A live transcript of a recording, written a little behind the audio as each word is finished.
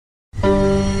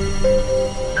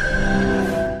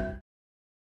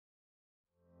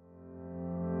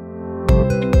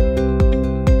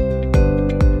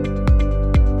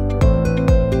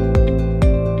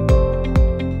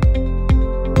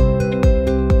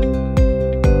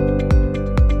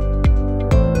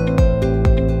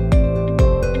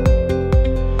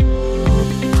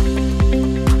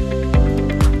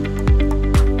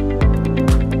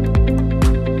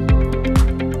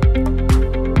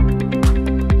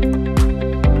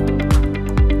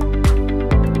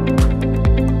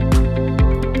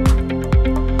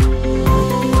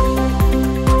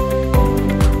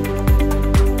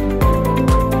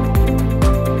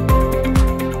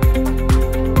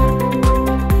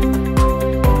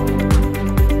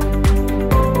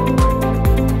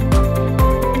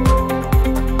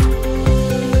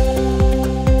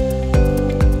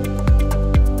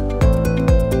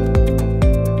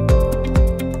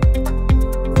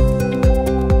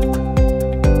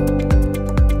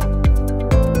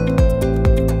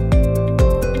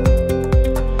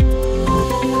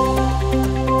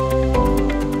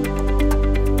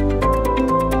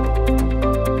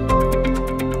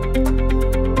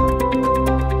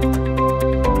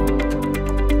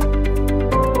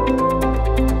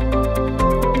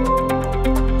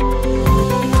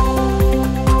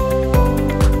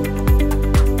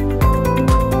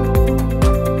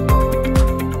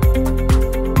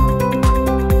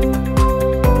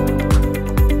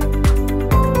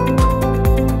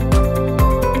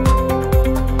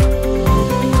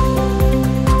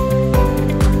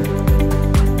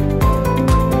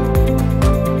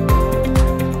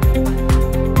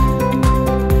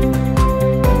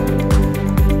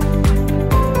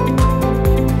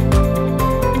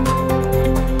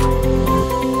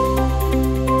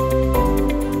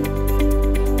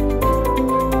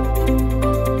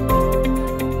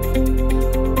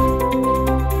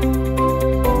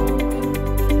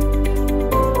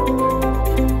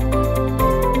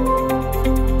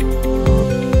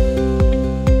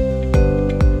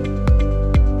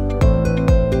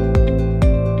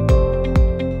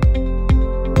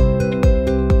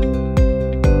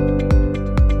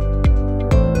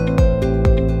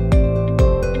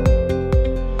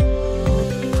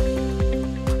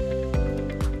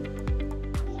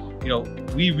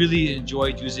we really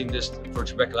enjoyed using this for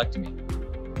trabeculectomy.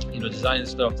 Designing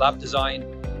the scleral flap design,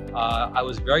 I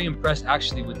was very impressed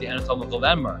actually with the anatomical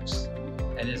landmarks.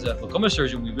 And as a glaucoma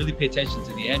surgeon, we really pay attention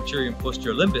to the anterior and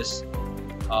posterior limbus,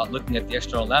 looking at the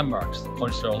external landmarks, the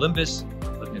corneal limbus,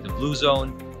 looking at the blue zone,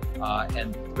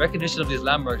 and recognition of these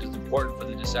landmarks is important for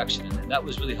the dissection, and that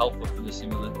was really helpful for the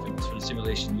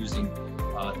simulation using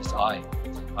this eye.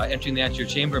 Entering the anterior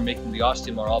chamber and making the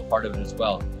ostium are all part of it as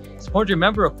well. It's important to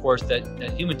remember, of course,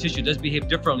 that human tissue does behave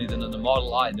differently than in the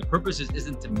model eye. And the purpose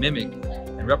isn't to mimic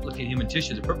and replicate human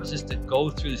tissue. The purpose is to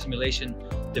go through the simulation,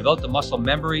 develop the muscle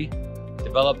memory,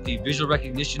 develop the visual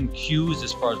recognition cues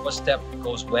as far as what step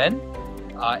goes when,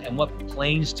 and what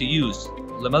planes to use.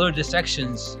 Lamellar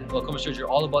dissections in glaucoma surgery are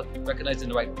all about recognizing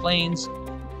the right planes,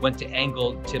 when to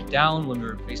angle tip down when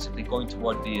we're basically going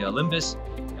toward the limbus,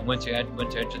 and when to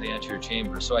enter the anterior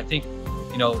chamber. So I think,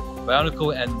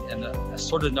 Bioniko and the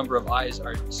assorted number of eyes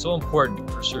are so important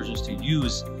for surgeons to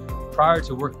use prior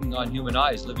to working on human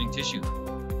eyes, living tissue.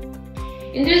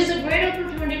 And this is a great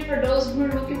opportunity for those who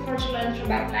are looking for to learn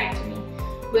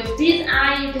trabeculectomy. With this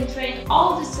eye, you can train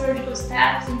all the surgical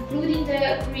steps, including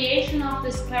the creation of the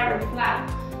scleral flap.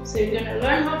 So you're going to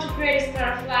learn how to create a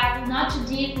scleral flap, not too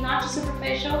deep, not too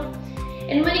superficial.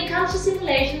 And when it comes to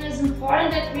simulation, it's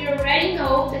important that we already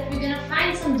know that we're going to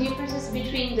find some differences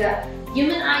between the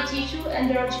human eye tissue and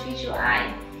the artificial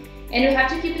eye. And we have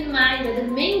to keep in mind that the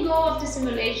main goal of the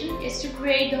simulation is to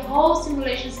create the whole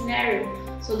simulation scenario,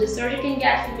 so the surgeon can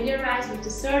get familiarized with the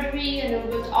surgery and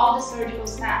with all the surgical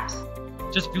steps.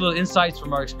 Just a few little insights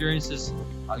from our experiences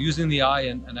using the eye,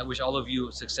 and I wish all of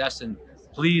you success, and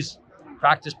please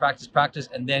practice, practice, practice,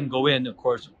 and then go in, of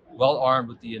course, well armed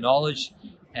with the knowledge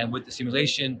and with the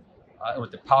simulation and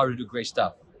with the power to do great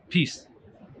stuff. Peace.